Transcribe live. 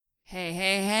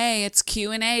Hey, it's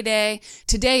Q&A day.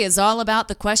 Today is all about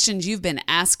the questions you've been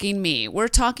asking me. We're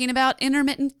talking about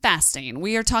intermittent fasting.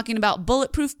 We are talking about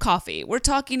bulletproof coffee. We're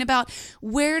talking about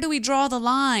where do we draw the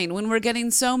line when we're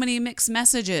getting so many mixed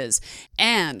messages.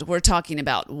 And we're talking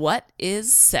about what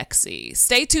is sexy.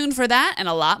 Stay tuned for that and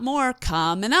a lot more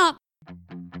coming up.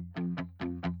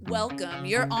 Welcome.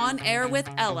 You're on air with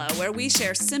Ella, where we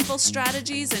share simple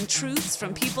strategies and truths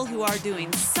from people who are doing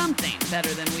something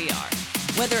better than we are.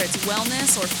 Whether it's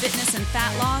wellness or fitness and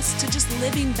fat loss, to just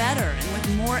living better and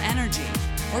with more energy,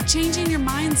 or changing your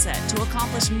mindset to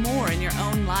accomplish more in your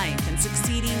own life and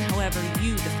succeeding however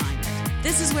you define it.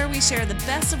 This is where we share the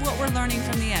best of what we're learning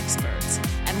from the experts,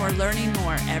 and we're learning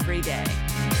more every day.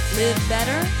 Live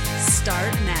better,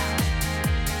 start now.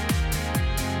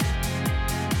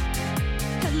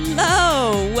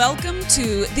 Hello, welcome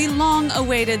to the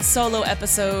long-awaited solo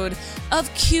episode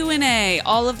of Q&A.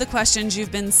 All of the questions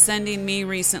you've been sending me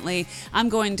recently, I'm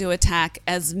going to attack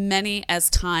as many as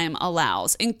time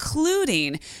allows,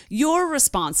 including your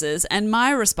responses and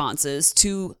my responses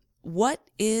to what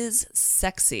is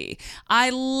sexy.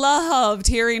 I loved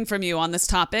hearing from you on this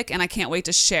topic, and I can't wait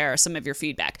to share some of your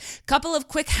feedback. Couple of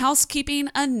quick housekeeping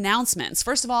announcements.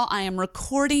 First of all, I am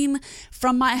recording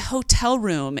from my hotel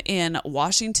room in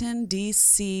Washington,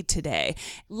 D.C. today.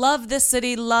 Love this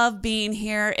city, love being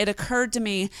here. It occurred to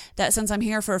me that since I'm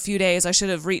here for a few days, I should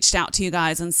have reached out to you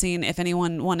guys and seen if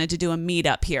anyone wanted to do a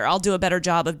meetup here. I'll do a better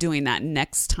job of doing that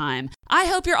next time. I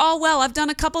hope you're all well. I've done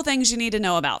a couple things you need to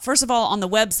know about. First of all, on the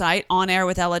website,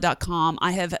 onairwithella.com,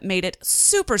 I have made it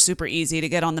super easy to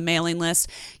get on the mailing list.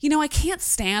 You know, I can't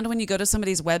stand when you go to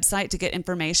somebody's website to get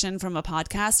information from a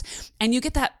podcast and you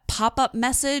get that pop-up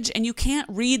message and you can't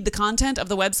read the content of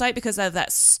the website because of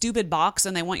that stupid box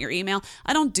and they want your email.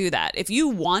 I don't do that. If you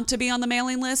want to be on the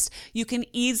mailing list, you can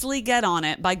easily get on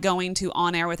it by going to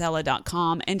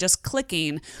onairwithella.com and just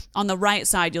clicking on the right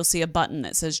side. You'll see a button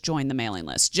that says join the mailing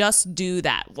list. Just do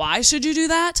that. Why should you do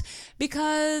that?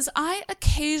 Because I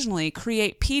occasionally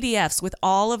create PDFs with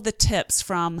all of the tips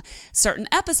from certain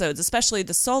episodes, especially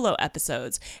the solo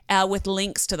episodes, with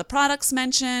links to the products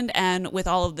mentioned and with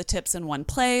all of the tips in one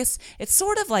place. It's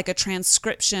sort of like a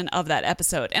transcription of that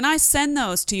episode, and I send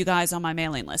those to you guys on my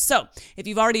mailing list. So if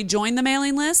you've already joined the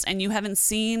mailing list and you haven't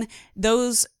seen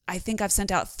those, I think I've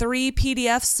sent out 3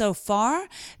 PDFs so far,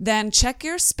 then check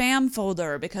your spam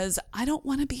folder because I don't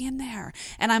want to be in there,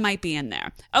 and I might be in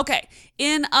there. Okay,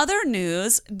 in other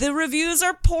news, the reviews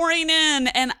are pouring in,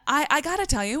 and I gotta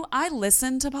tell you, I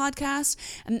listen to podcasts,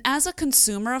 and as a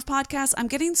consumer of podcasts, I'm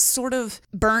getting sort of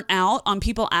burnt out on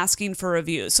people asking for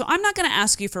reviews. So I'm not going to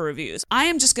ask you for reviews. I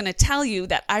am just going to tell you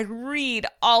that I read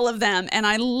all of them, and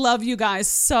I love you guys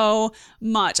so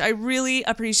much. I really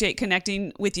appreciate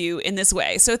connecting with you in this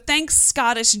way. So thanks,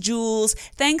 Scottish Jules.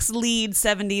 Thanks,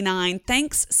 Lead79.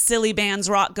 Thanks, Silly Bands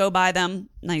Rock Go By Them.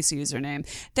 Nice username.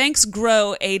 Thanks,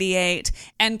 Grow88.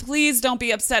 And please don't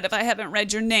be upset if I haven't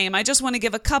read your name. I just want to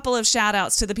give a couple of shout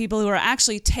outs to the people who are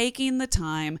actually taking the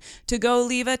time to go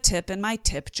leave a tip in my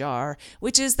tip jar,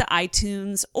 which is the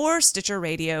iTunes or Stitcher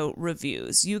Radio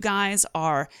reviews. You guys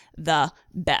are the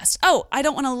best. Oh, I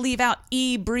don't want to leave out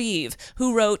Breve,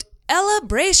 who wrote,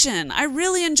 Ellabration. I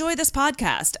really enjoy this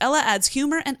podcast. Ella adds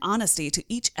humor and honesty to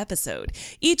each episode.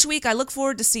 Each week, I look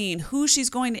forward to seeing who she's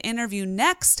going to interview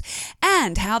next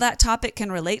and how that topic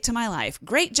can relate to my life.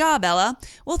 Great job, Ella.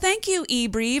 Well, thank you,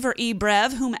 Breve or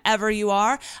Brev, whomever you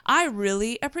are. I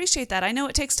really appreciate that. I know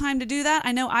it takes time to do that.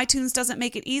 I know iTunes doesn't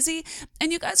make it easy,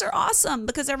 and you guys are awesome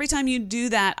because every time you do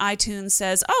that, iTunes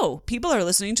says, oh, people are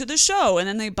listening to the show, and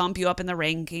then they bump you up in the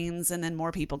rankings, and then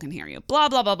more people can hear you. Blah,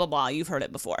 blah, blah, blah, blah. You've heard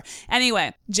it before.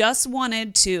 Anyway, just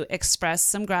wanted to express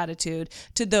some gratitude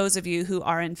to those of you who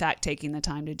are in fact taking the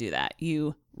time to do that.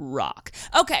 You rock.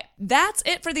 Okay, that's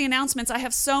it for the announcements. I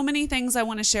have so many things I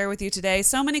want to share with you today,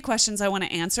 so many questions I want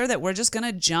to answer that we're just going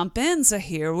to jump in. So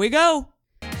here we go.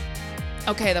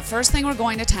 Okay, the first thing we're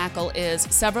going to tackle is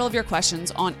several of your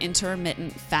questions on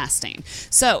intermittent fasting.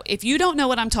 So if you don't know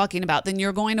what I'm talking about, then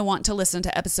you're going to want to listen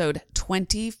to episode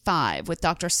 25 with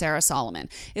Dr. Sarah Solomon.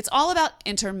 It's all about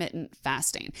intermittent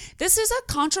fasting. This is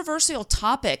a controversial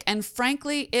topic, and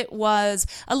frankly, it was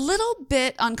a little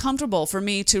bit uncomfortable for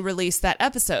me to release that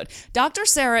episode. Dr.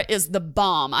 Sarah is the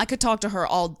bomb. I could talk to her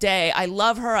all day. I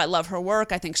love her. I love her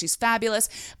work. I think she's fabulous.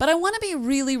 But I want to be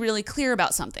really clear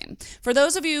about something. For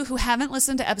those of you who haven't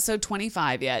listened to episode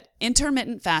 25 yet,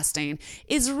 intermittent fasting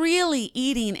is really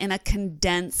eating in a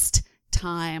condensed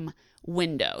time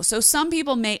window. So some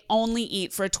people may only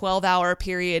eat for a 12-hour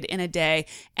period in a day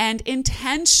and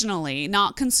intentionally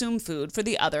not consume food for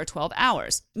the other 12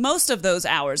 hours. Most of those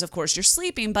hours, of course, you're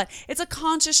sleeping, but it's a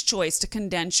conscious choice to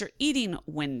condense your eating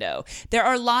window. There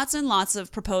are lots and lots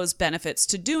of proposed benefits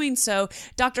to doing so.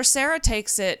 Dr. Sarah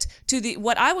takes it to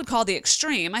what I would call the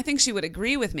extreme. I think she would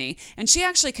agree with me. And she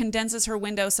actually condenses her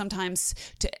window sometimes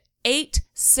to 8,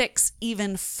 6,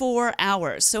 even 4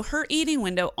 hours. So her eating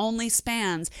window only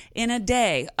spans in a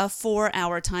day a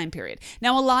 4-hour time period.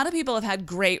 Now, a lot of people have had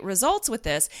great results with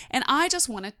this, and I just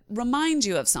want to remind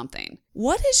you of something.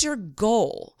 What is your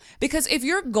goal? Because if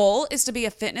your goal is to be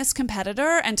a fitness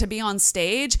competitor and to be on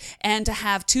stage and to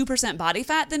have 2% body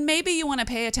fat, then maybe you want to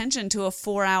pay attention to a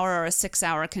 4-hour or a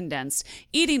 6-hour condensed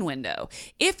eating window.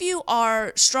 If you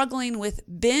are struggling with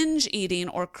binge eating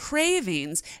or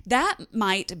cravings, that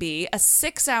might be a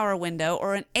 6-hour window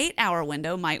or an 8-hour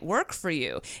window might work for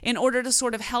you in order to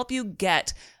sort of help you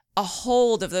get a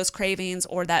hold of those cravings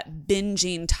or that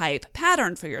binging type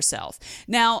pattern for yourself.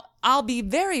 Now, I'll be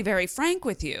very, very frank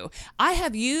with you. I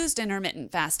have used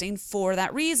intermittent fasting for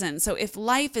that reason. So if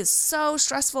life is so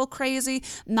stressful, crazy,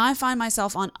 and I find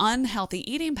myself on unhealthy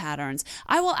eating patterns,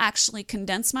 I will actually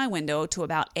condense my window to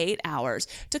about 8 hours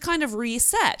to kind of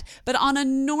reset. But on a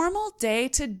normal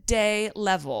day-to-day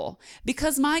level,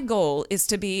 because my goal is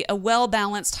to be a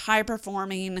well-balanced,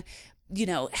 high-performing,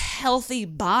 healthy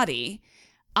body,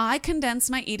 I condense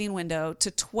my eating window to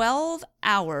 12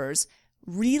 hours,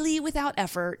 really without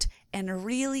effort and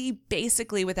really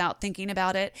basically without thinking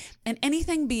about it. And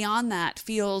anything beyond that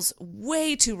feels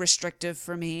way too restrictive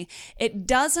for me. It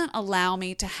doesn't allow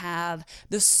me to have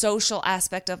the social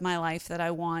aspect of my life that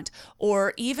I want,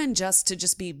 or even just to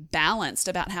just be balanced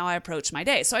about how I approach my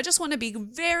day. So I just want to be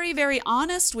very, very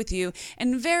honest with you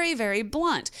and very, very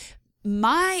blunt.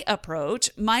 My approach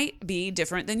might be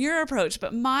different than your approach,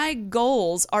 but my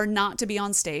goals are not to be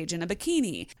on stage in a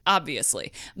bikini,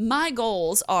 obviously. My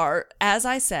goals are, as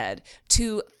I said,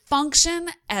 to function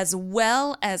as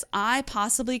well as I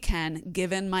possibly can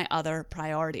given my other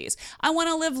priorities. I want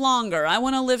to live longer. I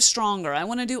want to live stronger. I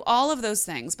want to do all of those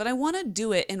things, but I want to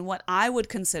do it in what I would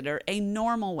consider a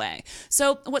normal way.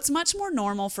 So what's much more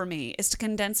normal for me is to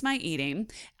condense my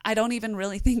eating. I don't even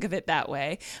really think of it that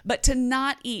way, but to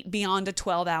not eat beyond a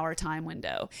 12-hour time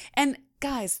window. And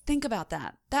guys, think about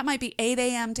that. That might be 8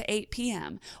 a.m. to 8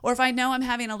 p.m. Or if I know I'm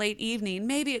having a late evening,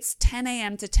 maybe it's 10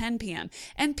 a.m. to 10 p.m.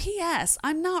 And P.S.,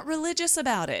 I'm not religious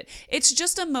about it. It's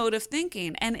just a mode of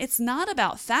thinking, and it's not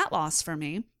about fat loss for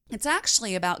me. It's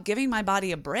actually about giving my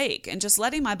body a break and just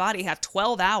letting my body have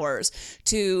 12 hours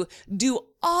to do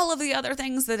all of the other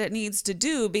things that it needs to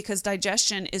do because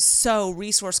digestion is so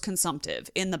resource consumptive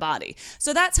in the body.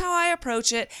 So that's how I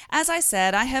approach it. As I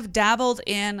said, I have dabbled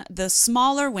in the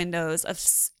smaller windows of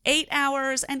 8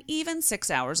 hours and even 6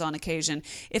 hours on occasion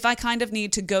if I kind of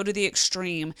need to go to the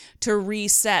extreme to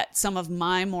reset some of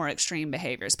my more extreme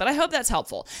behaviors. But I hope that's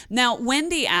helpful. Now,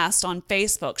 Wendy asked on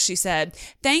Facebook, she said,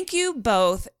 "Thank you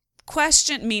both.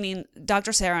 Question," meaning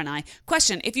Dr. Sarah and I,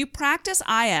 question, "If you practice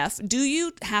IF, do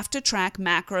you have to track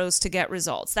macros to get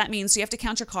results? That means, do you have to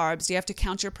count your carbs? Do you have to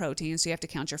count your proteins? Do you have to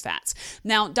count your fats?"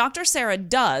 Now, Dr. Sarah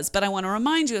does, but I want to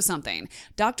remind you of something.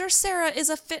 Dr. Sarah is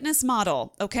a fitness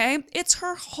model, okay? It's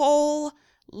her whole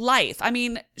life. I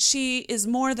mean, she is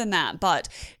more than that, but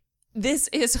this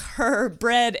is her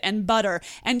bread and butter,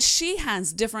 and she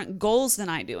has different goals than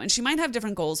I do, and she might have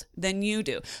different goals than you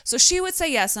do. So she would say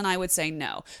yes, and I would say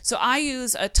no. So I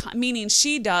use meaning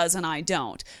she does and I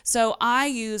don't. So I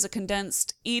use a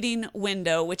condensed eating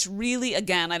window, which really,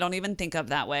 again, I don't even think of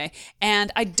that way.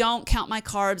 And I don't count my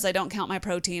carbs, I don't count my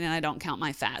protein, and I don't count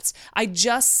my fats. I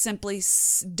just simply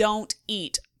don't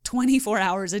eat 24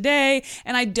 hours a day,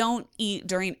 and I don't eat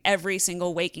during every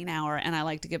single waking hour, and I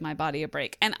like to give my body a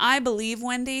break. And I believe,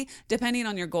 Wendy, depending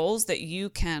on your goals, that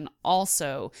you can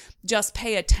also just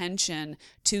pay attention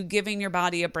to giving your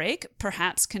body a break,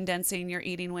 perhaps condensing your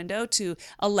eating window to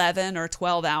 11 or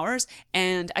 12 hours,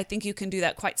 and I think you can do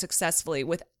that quite successfully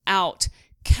without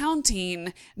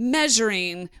counting,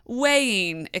 measuring,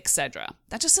 weighing, etc.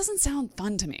 That just doesn't sound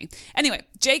fun to me. Anyway,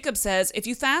 Jacob says, "If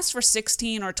you fast for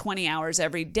 16 or 20 hours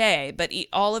every day, but eat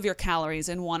all of your calories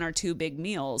in 1 or 2 big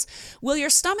meals, will your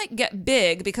stomach get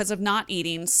big because of not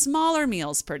eating smaller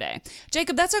meals per day?"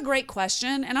 Jacob, that's a great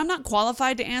question, and I'm not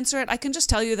qualified to answer it. I can just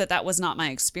tell you that that was not my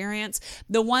experience.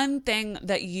 The one thing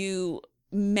that you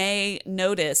may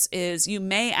notice is you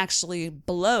may actually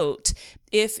bloat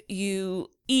if you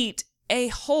eat a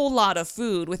whole lot of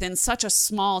food within such a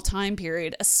small time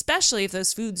period, especially if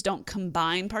those foods don't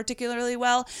combine particularly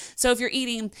well. So if you're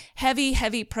eating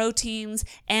heavy proteins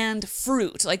and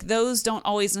fruit, like those don't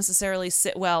always necessarily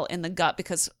sit well in the gut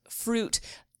because fruit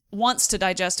wants to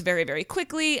digest very, very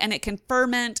quickly, and it can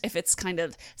ferment if it's kind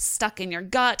of stuck in your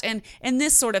gut and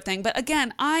this sort of thing. But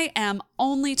again, I am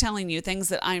only telling you things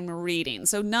that I'm reading.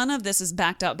 So none of this is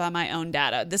backed up by my own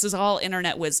data. This is all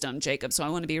internet wisdom, Jacob. So I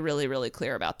want to be really, really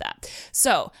clear about that.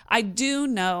 So I do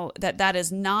know that that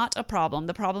is not a problem.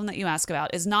 The problem that you ask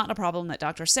about is not a problem that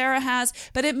Dr. Sarah has,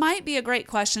 but it might be a great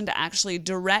question to actually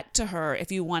direct to her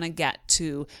if you want to get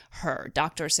to her,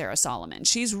 Dr. Sarah Solomon.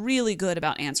 She's really good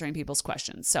about answering people's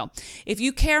questions. So if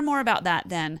you care more about that,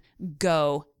 then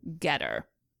go get her.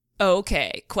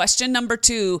 Okay, question number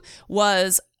 2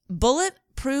 was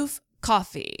Bulletproof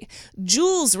coffee.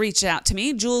 Jules reached out to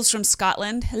me. Jules from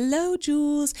Scotland. Hello,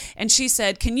 Jules. And she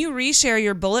said, can you reshare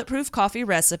your Bulletproof coffee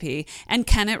recipe and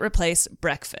can it replace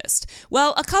breakfast?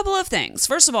 Well, a couple of things.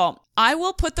 First of all, I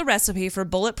will put the recipe for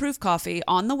Bulletproof coffee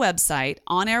on the website,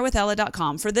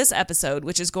 onairwithella.com, for this episode,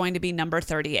 which is going to be number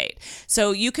 38.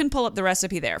 So you can pull up the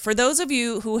recipe there. For those of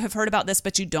you who have heard about this,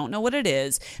 but you don't know what it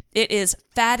is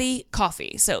fatty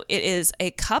coffee. So it is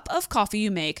a cup of coffee you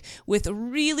make with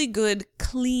really good,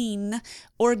 clean,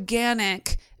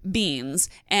 organic beans,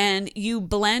 and you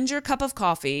blend your cup of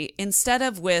coffee instead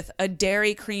of with a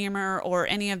dairy creamer or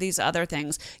any of these other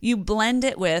things. You blend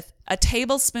it with a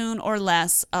tablespoon or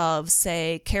less of,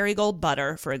 say, Kerrygold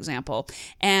butter, for example,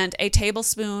 and a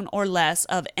tablespoon or less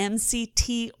of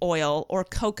MCT oil or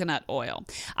coconut oil.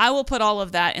 I will put all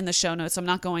of that in the show notes. I'm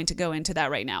not going to go into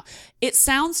that right now. It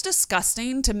sounds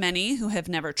disgusting to many who have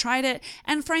never tried it,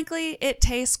 and frankly, it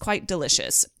tastes quite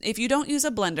delicious. If you don't use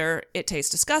a blender, it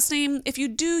tastes disgusting. If you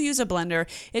do use a blender,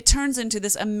 it turns into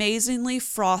this amazingly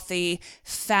frothy,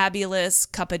 fabulous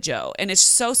cup of joe, and it's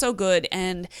so good,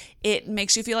 and it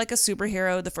makes you feel like a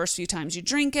superhero the first few times you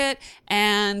drink it,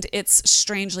 and it's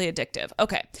strangely addictive.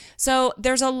 Okay, so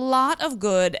there's a lot of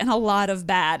good and a lot of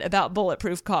bad about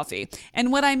Bulletproof coffee.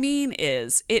 And what I mean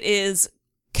is,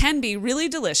 can be really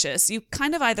delicious. You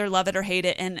kind of either love it or hate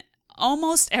it, and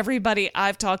almost everybody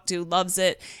I've talked to loves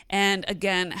it. And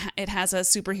again, it has a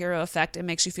superhero effect. It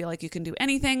makes you feel like you can do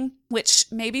anything, which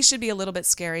maybe should be a little bit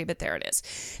scary, but there it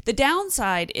is. The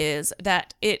downside is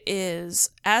that it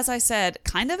is, as I said,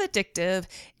 kind of addictive,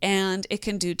 and it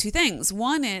can do 2 things.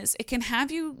 One is it can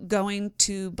have you going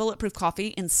to Bulletproof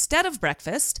coffee instead of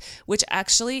breakfast, which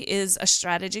actually is a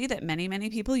strategy that many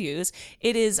people use.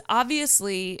 It is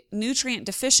obviously nutrient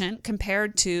deficient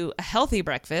compared to a healthy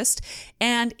breakfast,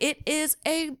 and it is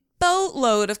a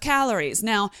boatload of calories.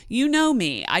 Now, you know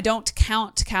me, I don't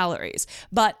count calories,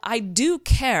 but I do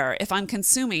care if I'm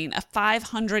consuming a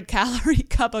 500 calorie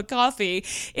cup of coffee.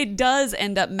 It does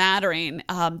end up mattering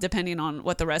depending on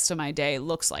what the rest of my day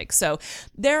looks like. So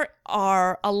there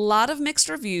are a lot of mixed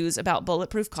reviews about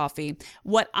Bulletproof coffee.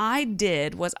 What I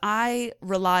did was I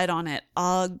relied on it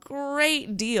a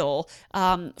great deal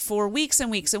for weeks and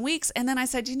weeks and weeks. And then I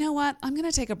said, you know what? I'm going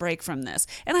to take a break from this.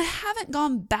 And I haven't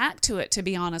gone back to it, to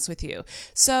be honest with you.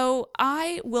 So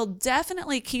I will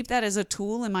definitely keep that as a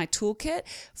tool in my toolkit.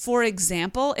 For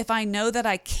example, if I know that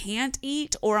I can't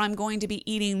eat or I'm going to be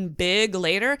eating big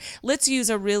later, let's use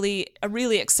a really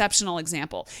exceptional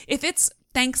example. If it's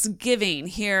Thanksgiving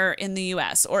here in the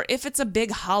US, or if it's a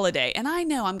big holiday and I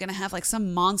know I'm going to have like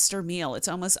some monster meal, it's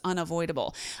almost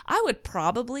unavoidable, I would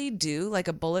probably do like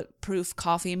a Bulletproof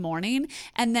coffee morning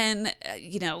and then,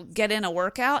 get in a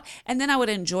workout, and then I would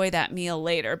enjoy that meal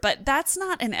later. But that's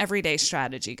not an everyday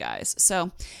strategy, guys.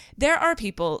 So there are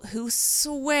people who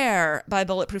swear by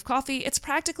Bulletproof coffee. It's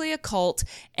practically a cult,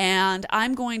 and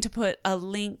I'm going to put a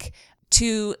link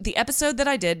to the episode that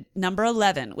I did, number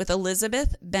 11, with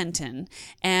Elizabeth Benton,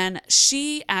 and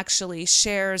she actually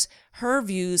shares her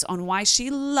views on why she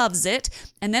loves it,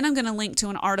 and then I'm going to link to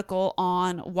an article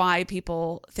on why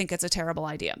people think it's a terrible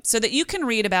idea, so that you can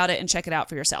read about it and check it out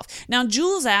for yourself. Now,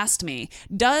 Jules asked me,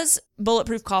 does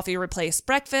Bulletproof coffee replace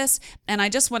breakfast? And I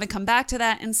just want to come back to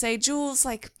that and say, Jules,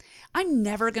 I'm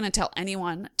never going to tell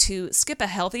anyone to skip a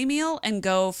healthy meal and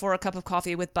go for a cup of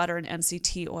coffee with butter and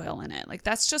MCT oil in it.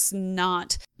 That's just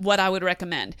not what I would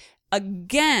recommend.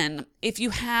 Again, if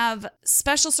you have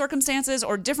special circumstances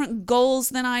or different goals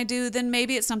than I do, then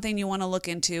maybe it's something you want to look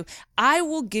into. I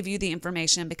will give you the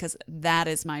information because that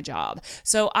is my job.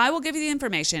 So I will give you the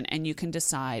information and you can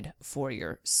decide for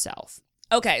yourself.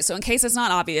 Okay, so in case it's not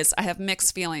obvious, I have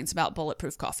mixed feelings about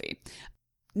Bulletproof coffee.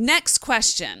 Next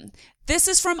question. This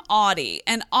is from Audie,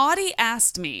 and Audie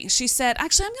asked me, she said,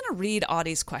 actually, I'm going to read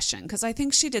Audie's question because I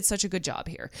think she did such a good job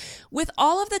here. With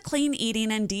all of the clean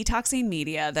eating and detoxing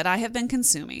media that I have been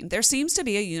consuming, there seems to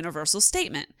be a universal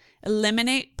statement: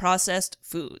 eliminate processed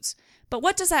foods. But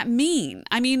what does that mean?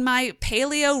 I mean, my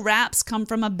paleo wraps come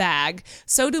from a bag,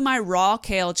 so do my raw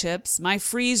kale chips, my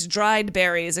freeze-dried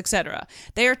berries, etc.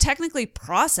 They are technically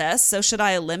processed, so should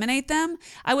I eliminate them?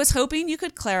 I was hoping you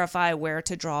could clarify where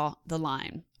to draw the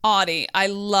line. Audie, I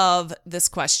love this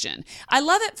question. I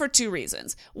love it for two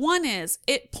reasons. One is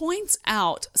it points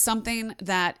out something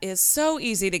that is so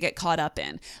easy to get caught up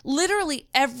in. Literally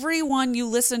everyone you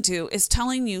listen to is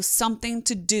telling you something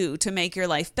to do to make your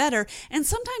life better. And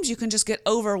sometimes you can just get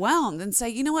overwhelmed and say,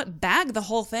 you know what, bag the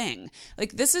whole thing.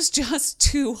 Like, this is just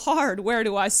too hard. Where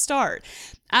do I start?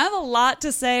 I have a lot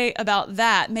to say about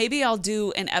that. Maybe I'll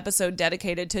do an episode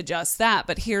dedicated to just that,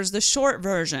 but here's the short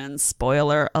version.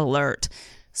 Spoiler alert.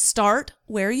 Start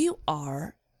where you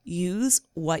are, use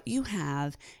what you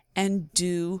have, and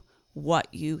do what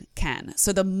you can.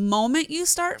 So the moment you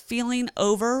start feeling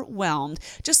overwhelmed,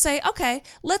 just say, okay,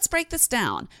 let's break this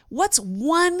down. What's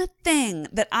one thing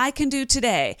that I can do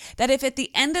today that if at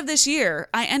the end of this year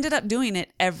I ended up doing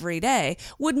it every day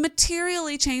would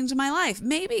materially change my life?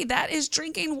 Maybe that is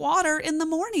drinking water in the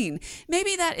morning.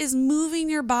 Maybe that is moving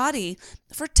your body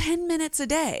for 10 minutes a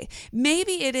day.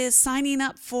 Maybe it is signing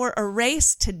up for a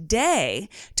race today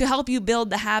to help you build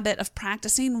the habit of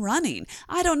practicing running.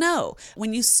 I don't know.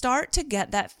 When you start to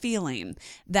get that feeling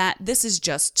that this is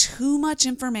just too much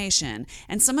information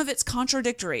and some of it's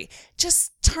contradictory,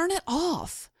 just turn it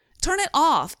off. Turn it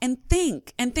off and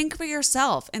think for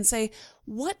yourself and say,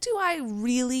 what do I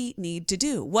really need to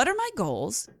do? What are my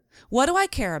goals? What do I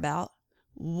care about?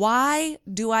 Why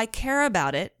do I care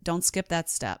about it? Don't skip that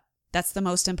step. That's the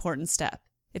most important step.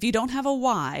 If you don't have a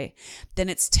why, then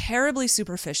it's terribly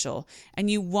superficial and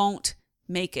you won't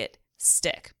make it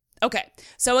stick. Okay,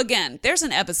 so again, there's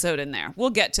an episode in there. We'll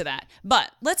get to that.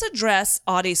 But let's address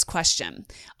Audie's question.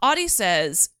 Audie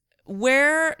says,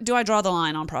 where do I draw the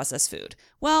line on processed food?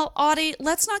 Well, Audie,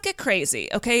 let's not get crazy,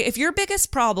 okay? If your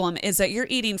biggest problem is that you're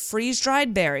eating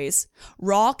freeze-dried berries,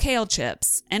 raw kale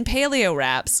chips, and paleo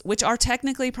wraps, which are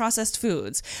technically processed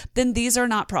foods, then these are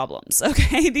not problems,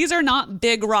 okay? These are not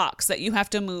big rocks that you have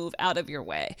to move out of your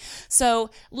way. So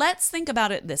let's think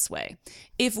about it this way.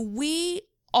 If we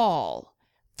all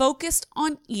focused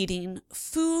on eating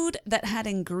food that had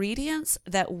ingredients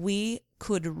that we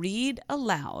could read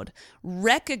aloud,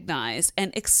 recognize,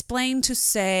 and explain to,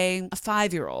 say, a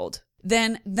 5-year-old,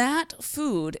 then that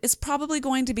food is probably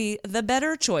going to be the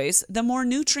better choice, the more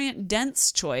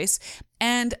nutrient-dense choice,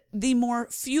 and the more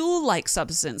fuel-like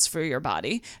substance for your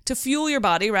body, to fuel your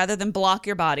body rather than block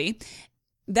your body.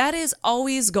 That is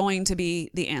always going to be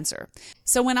the answer.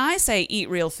 So when I say eat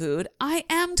real food, I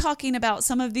am talking about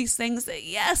some of these things that,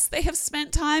 yes, they have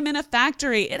spent time in a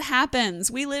factory. It happens.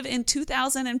 We live in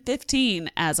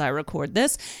 2015 as I record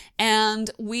this, and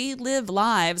we live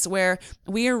lives where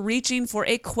we are reaching for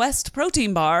a Quest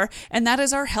protein bar, and that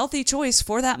is our healthy choice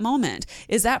for that moment.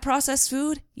 Is that processed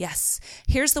food? Yes.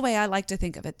 Here's the way I like to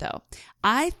think of it, though.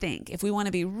 I think if we want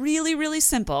to be really, really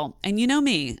simple, and you know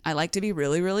me, I like to be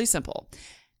really, really simple.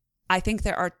 I think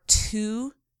there are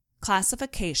two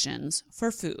classifications for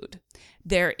food.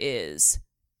 There is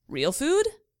real food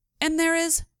and there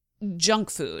is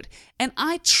junk food. And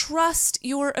I trust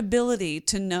your ability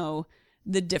to know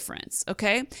the difference,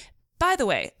 okay? By the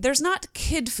way, there's not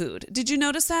kid food. Did you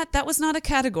notice that? That was not a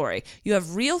category. You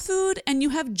have real food and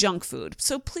you have junk food.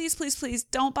 So please, please, please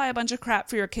don't buy a bunch of crap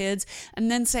for your kids and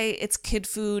then say it's kid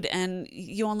food and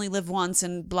you only live once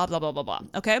and blah, blah, blah, blah, blah,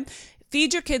 okay?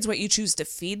 Feed your kids what you choose to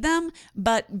feed them,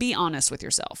 but be honest with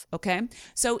yourself, okay?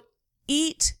 So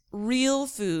eat real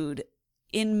food,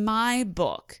 in my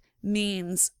book,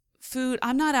 means food.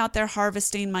 I'm not out there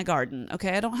harvesting my garden,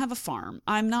 okay? I don't have a farm.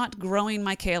 I'm not growing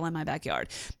my kale in my backyard.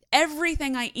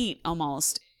 Everything I eat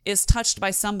almost is touched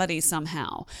by somebody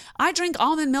somehow. I drink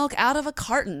almond milk out of a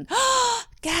carton.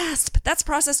 Gasp! That's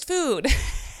processed food.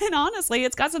 And honestly,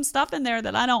 it's got some stuff in there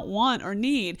that I don't want or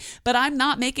need, but I'm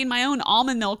not making my own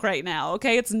almond milk right now,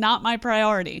 okay? It's not my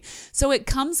priority. So it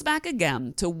comes back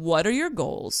again to what are your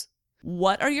goals?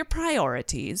 What are your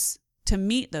priorities to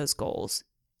meet those goals?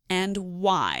 And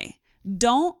why?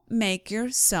 Don't make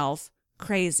yourself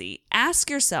crazy.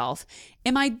 Ask yourself,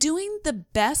 am I doing the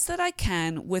best that I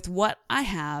can with what I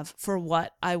have for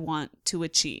what I want to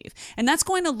achieve? And that's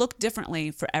going to look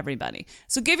differently for everybody.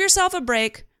 So give yourself a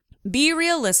break. Be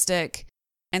realistic.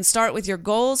 and start with your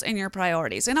goals and your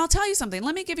priorities. And I'll tell you something.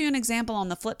 Let me give you an example on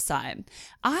the flip side.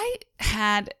 I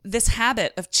had this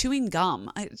habit of chewing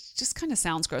gum. It just kind of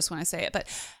sounds gross when I say it, but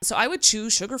so I would chew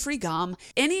sugar-free gum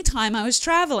anytime I was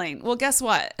traveling. Well, guess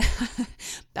what?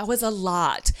 That was a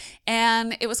lot.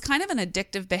 And it was kind of an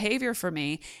addictive behavior for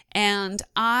me. And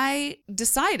I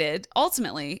decided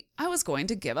ultimately I was going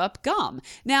to give up gum.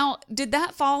 Now, did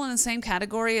that fall in the same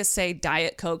category as, say,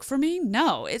 Diet Coke for me?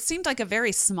 No, it seemed like a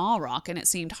very small rock and it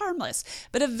seemed harmless.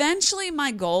 But eventually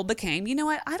my goal became, you know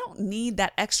what? I don't need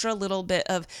that extra little bit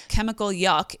of chemical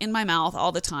yuck in my mouth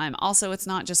all the time. Also, it's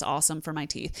not just awesome for my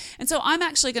teeth. And so I'm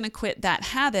actually going to quit that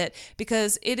habit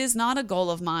because it is not a goal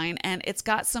of mine and it's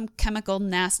got some chemical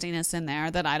nastiness in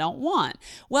there that I don't want.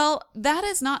 Well, that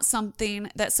is not something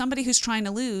that somebody who's trying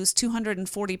to lose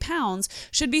 240 pounds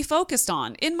should be focused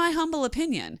on, in my humble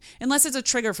opinion, unless it's a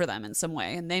trigger for them in some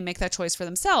way and they make that choice for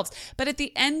themselves. But at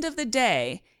the end of the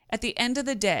day,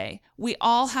 we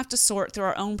all have to sort through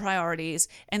our own priorities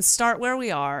and start where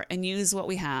we are and use what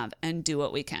we have and do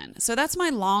what we can. So that's my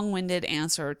long-winded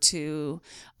answer to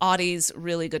Audie's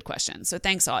really good question. So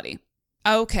thanks, Audie.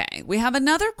 Okay, we have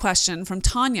another question from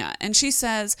Tanya, and she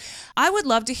says, I would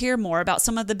love to hear more about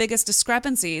some of the biggest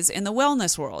discrepancies in the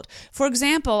wellness world. For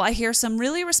example, I hear some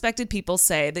really respected people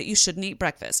say that you shouldn't eat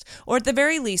breakfast, or at the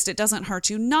very least, it doesn't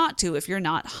hurt you not to if you're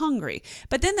not hungry.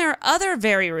 But then there are other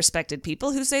very respected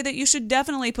people who say that you should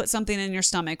definitely put something in your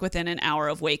stomach within an hour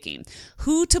of waking.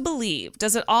 Who to believe?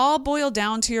 Does it all boil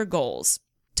down to your goals?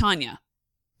 Tanya,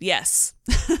 yes.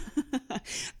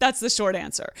 That's the short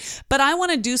answer. But I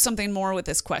want to do something more with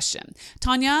this question.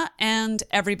 Tanya and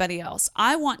everybody else,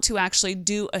 I want to actually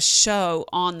do a show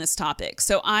on this topic.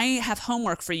 So I have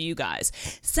homework for you guys.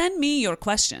 Send me your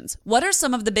questions. What are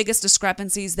some of the biggest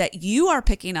discrepancies that you are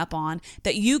picking up on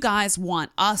that you guys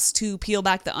want us to peel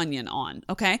back the onion on?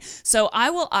 Okay. So I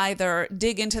will either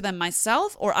dig into them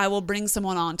myself or I will bring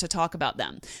someone on to talk about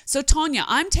them. So Tanya,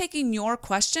 I'm taking your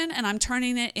question and I'm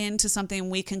turning it into something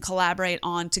we can collaborate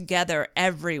on together,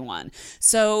 everyone.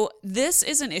 So this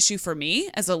is an issue for me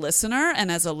as a listener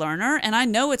and as a learner, and I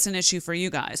know it's an issue for you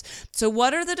guys. So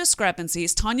what are the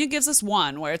discrepancies? Tanya gives us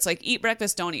one where it's like, eat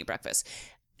breakfast, don't eat breakfast.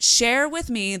 Share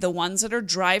with me the ones that are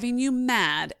driving you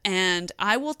mad, and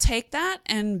I will take that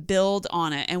and build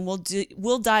on it, and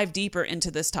we'll dive deeper into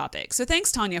this topic. So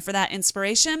thanks, Tanya, for that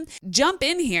inspiration. Jump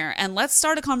in here and let's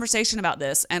start a conversation about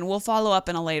this, and we'll follow up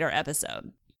in a later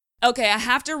episode. Okay, I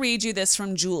have to read you this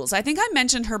from Jules. I think I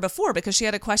mentioned her before because she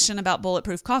had a question about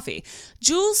Bulletproof coffee.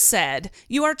 Jules said,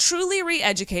 you are truly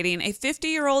re-educating a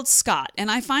 50-year-old Scot,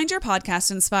 and I find your podcast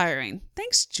inspiring.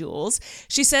 Thanks, Jules.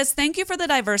 She says, thank you for the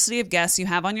diversity of guests you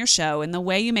have on your show and the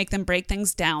way you make them break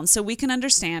things down so we can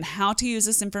understand how to use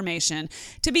this information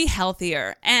to be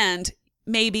healthier and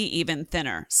maybe even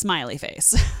thinner. Smiley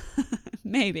face.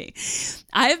 Maybe.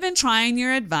 I have been trying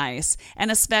your advice, and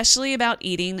especially about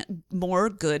eating more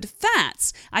good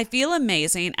fats. I feel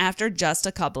amazing after just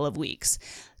a couple of weeks.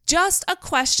 Just a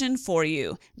question for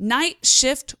you. Night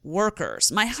shift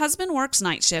workers. My husband works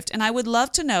night shift, and I would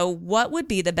love to know what would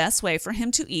be the best way for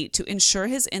him to eat to ensure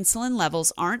his insulin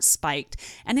levels aren't spiked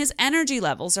and his energy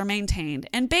levels are maintained,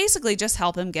 and basically just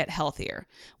help him get healthier.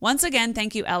 Once again,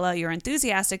 thank you, Ella. Your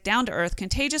enthusiastic, down-to-earth,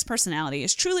 contagious personality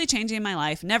is truly changing my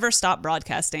life. Never stop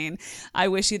broadcasting. I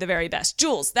wish you the very best.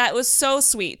 Jules, that was so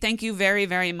sweet. Thank you very,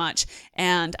 very much.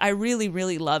 And I really,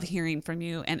 really love hearing from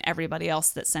you and everybody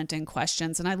else that sent in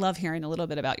questions, and I love hearing a little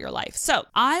bit about your life. So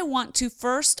I want to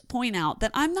first point out that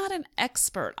I'm not an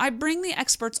expert. I bring the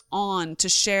experts on to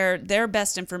share their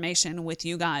best information with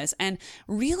you guys. And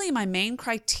really my main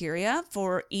criteria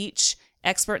for each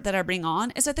expert that I bring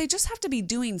on is that they just have to be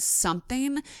doing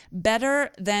something better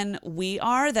than we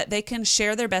are, that they can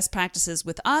share their best practices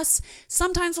with us.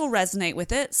 Sometimes we'll resonate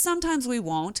with it. Sometimes we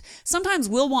won't. Sometimes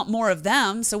we'll want more of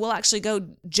them. So we'll actually go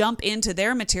jump into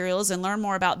their materials and learn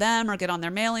more about them or get on their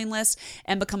mailing list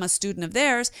and become a student of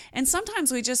theirs. And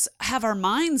sometimes we just have our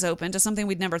minds open to something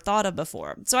we'd never thought of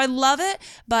before. So I love it,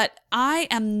 but I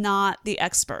am not the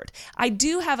expert. I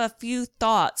do have a few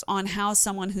thoughts on how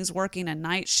someone who's working a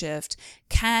night shift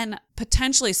can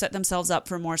potentially set themselves up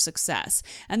for more success.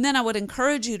 And then I would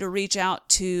encourage you to reach out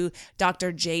to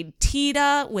Dr. Jade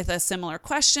Tita with a similar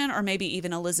question, or maybe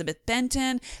even Elizabeth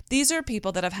Benton. These are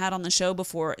people that I've had on the show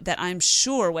before that I'm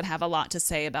sure would have a lot to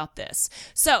say about this.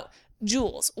 So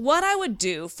Jules, what I would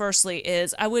do firstly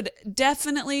is I would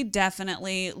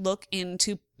definitely look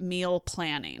into meal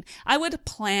planning. I would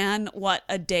plan what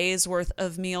a day's worth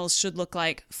of meals should look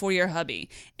like for your hubby.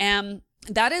 And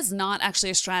that is not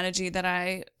actually a strategy that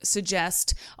I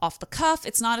suggest off the cuff.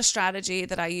 It's not a strategy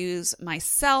that I use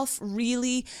myself,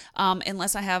 really,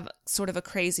 unless I have sort of a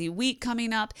crazy week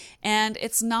coming up, and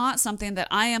it's not something that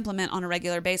I implement on a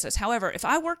regular basis. However, if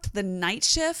I worked the night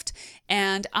shift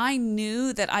and I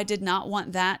knew that I did not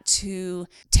want that to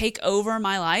take over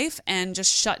my life and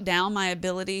just shut down my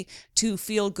ability to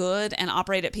feel good and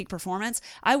operate at peak performance,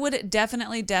 I would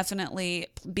definitely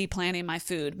be planning my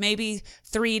food, maybe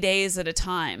 3 days at a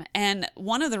time. And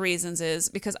one of the reasons is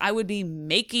because I would be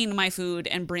making my food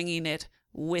and bringing it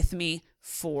with me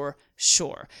for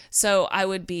sure. So I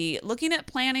would be looking at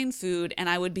planning food, and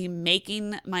I would be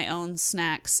making my own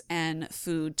snacks and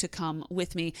food to come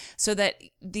with me, so that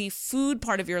the food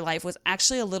part of your life was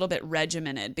actually a little bit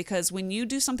regimented. Because when you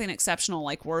do something exceptional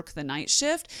like work the night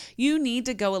shift, you need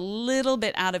to go a little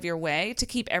bit out of your way to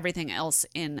keep everything else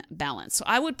in balance. So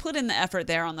I would put in the effort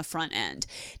there on the front end.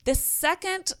 The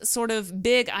second sort of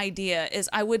big idea is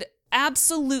I would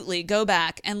absolutely go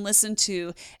back and listen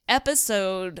to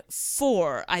episode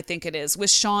 4, I think it is, with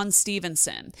Sean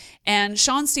Stevenson. And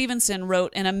Sean Stevenson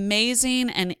wrote an amazing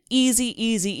and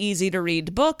easy to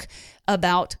read book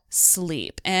about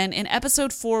sleep. And in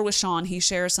episode 4 with Sean, he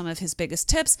shares some of his biggest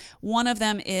tips. One of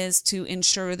them is to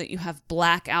ensure that you have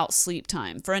blackout sleep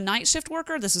time. For a night shift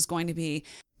worker, this is going to be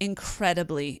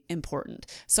incredibly important.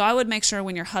 So I would make sure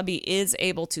when your hubby is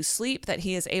able to sleep that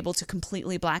he is able to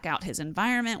completely black out his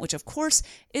environment, which of course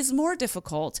is more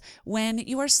difficult when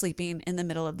you are sleeping in the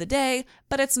middle of the day,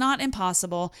 but it's not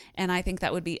impossible. And I think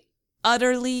that would be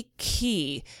utterly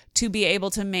key to be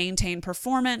able to maintain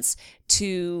performance,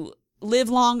 to live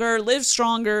longer, live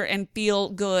stronger, and feel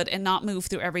good and not move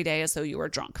through every day as though you were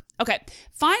drunk. Okay,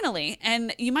 finally,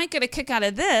 and you might get a kick out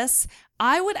of this,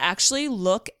 I would actually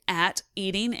look at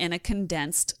eating in a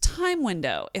condensed time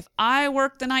window. If I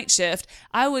worked the night shift,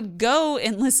 I would go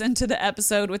and listen to the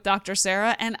episode with Dr.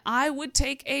 Sarah, and I would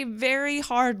take a very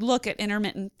hard look at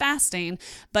intermittent fasting.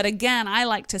 But again, I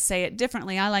like to say it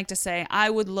differently. I like to say I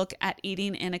would look at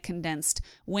eating in a condensed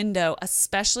window,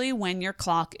 especially when your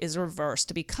clock is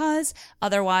reversed, because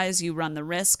otherwise you run the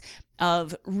risk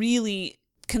of really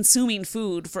consuming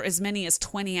food for as many as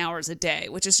 20 hours a day,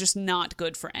 which is just not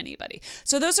good for anybody.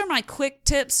 So those are my quick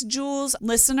tips, Jules.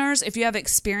 Listeners, if you have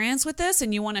experience with this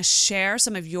and you want to share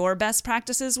some of your best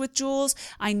practices with Jules,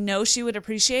 I know she would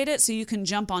appreciate it. So you can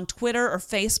jump on Twitter or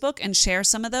Facebook and share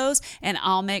some of those, and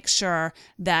I'll make sure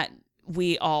that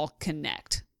we all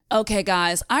connect. Okay,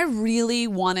 guys, I really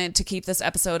wanted to keep this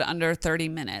episode under 30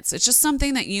 minutes. It's just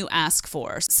something that you ask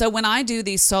for. So when I do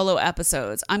these solo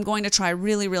episodes, I'm going to try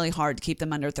really hard to keep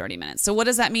them under 30 minutes. So what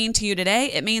does that mean to you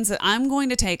today? It means that I'm going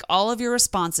to take all of your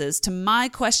responses to my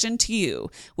question to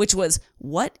you, which was,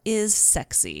 what is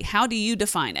sexy? How do you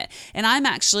define it? And I'm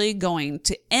actually going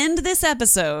to end this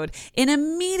episode and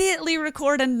immediately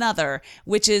record another,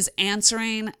 which is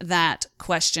answering that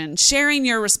question, sharing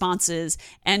your responses,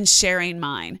 and sharing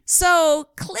mine. So,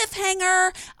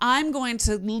 cliffhanger, I'm going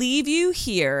to leave you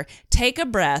here, take a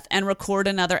breath, and record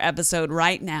another episode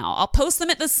right now. I'll post them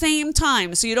at the same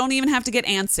time, so you don't even have to get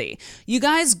antsy. You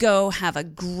guys go have a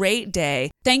great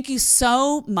day. Thank you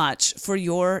so much for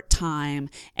your time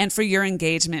and for your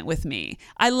engagement with me.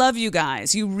 I love you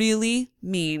guys. You really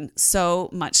mean so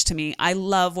much to me. I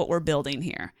love what we're building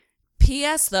here.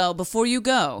 P.S. though, before you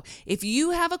go, if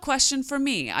you have a question for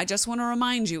me, I just want to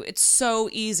remind you, it's so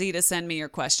easy to send me your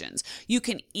questions. You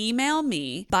can email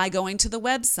me by going to the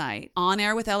website,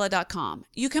 onairwithella.com.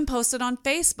 You can post it on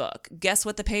Facebook. Guess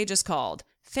what the page is called?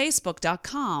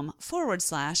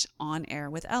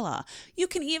 Facebook.com/onairwithella. You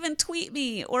can even tweet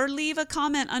me or leave a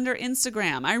comment under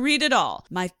Instagram. I read it all.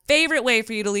 My favorite way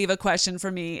for you to leave a question for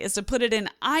me is to put it in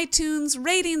iTunes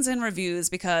ratings and reviews,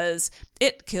 because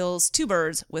it kills 2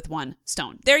 birds with 1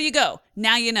 stone. There you go.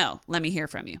 Now you know. Let me hear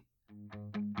from you.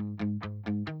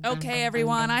 Okay,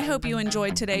 everyone, I hope you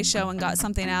enjoyed today's show and got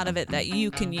something out of it that you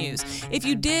can use. If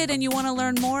you did and you want to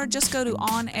learn more, just go to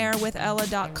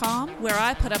onairwithella.com, where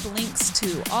I put up links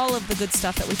to all of the good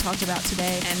stuff that we talked about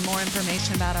today and more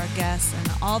information about our guests and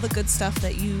all the good stuff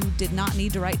that you did not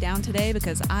need to write down today,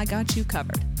 because I got you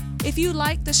covered. If you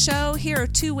like the show, here are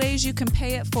 2 ways you can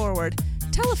pay it forward.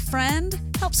 Tell a friend,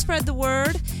 help spread the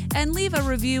word, and leave a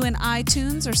review in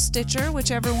iTunes or Stitcher,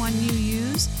 whichever one you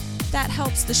use. That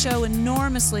helps the show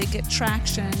enormously get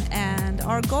traction, and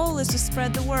our goal is to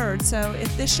spread the word. So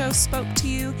if this show spoke to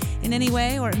you in any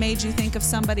way, or it made you think of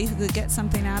somebody who could get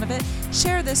something out of it,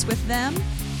 share this with them.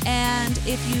 And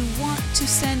if you want to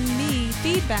send me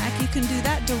feedback, you can do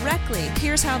that directly.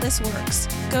 Here's how this works.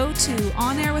 Go to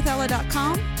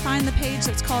onairwithella.com, find the page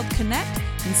that's called Connect,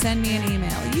 and send me an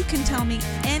email. You can tell me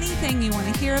anything you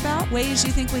want to hear about, ways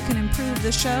you think we can improve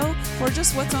the show, or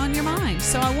just what's on your mind.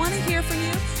 So I want to hear from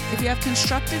you. If you have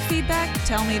constructive feedback,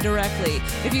 tell me directly.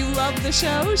 If you love the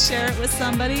show, share it with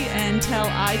somebody and tell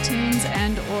iTunes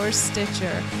and or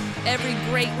Stitcher. Every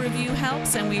great review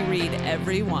helps, and we read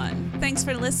every one. Thanks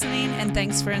for listening, and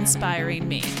thanks for inspiring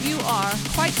me. You are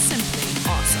quite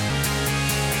simply awesome.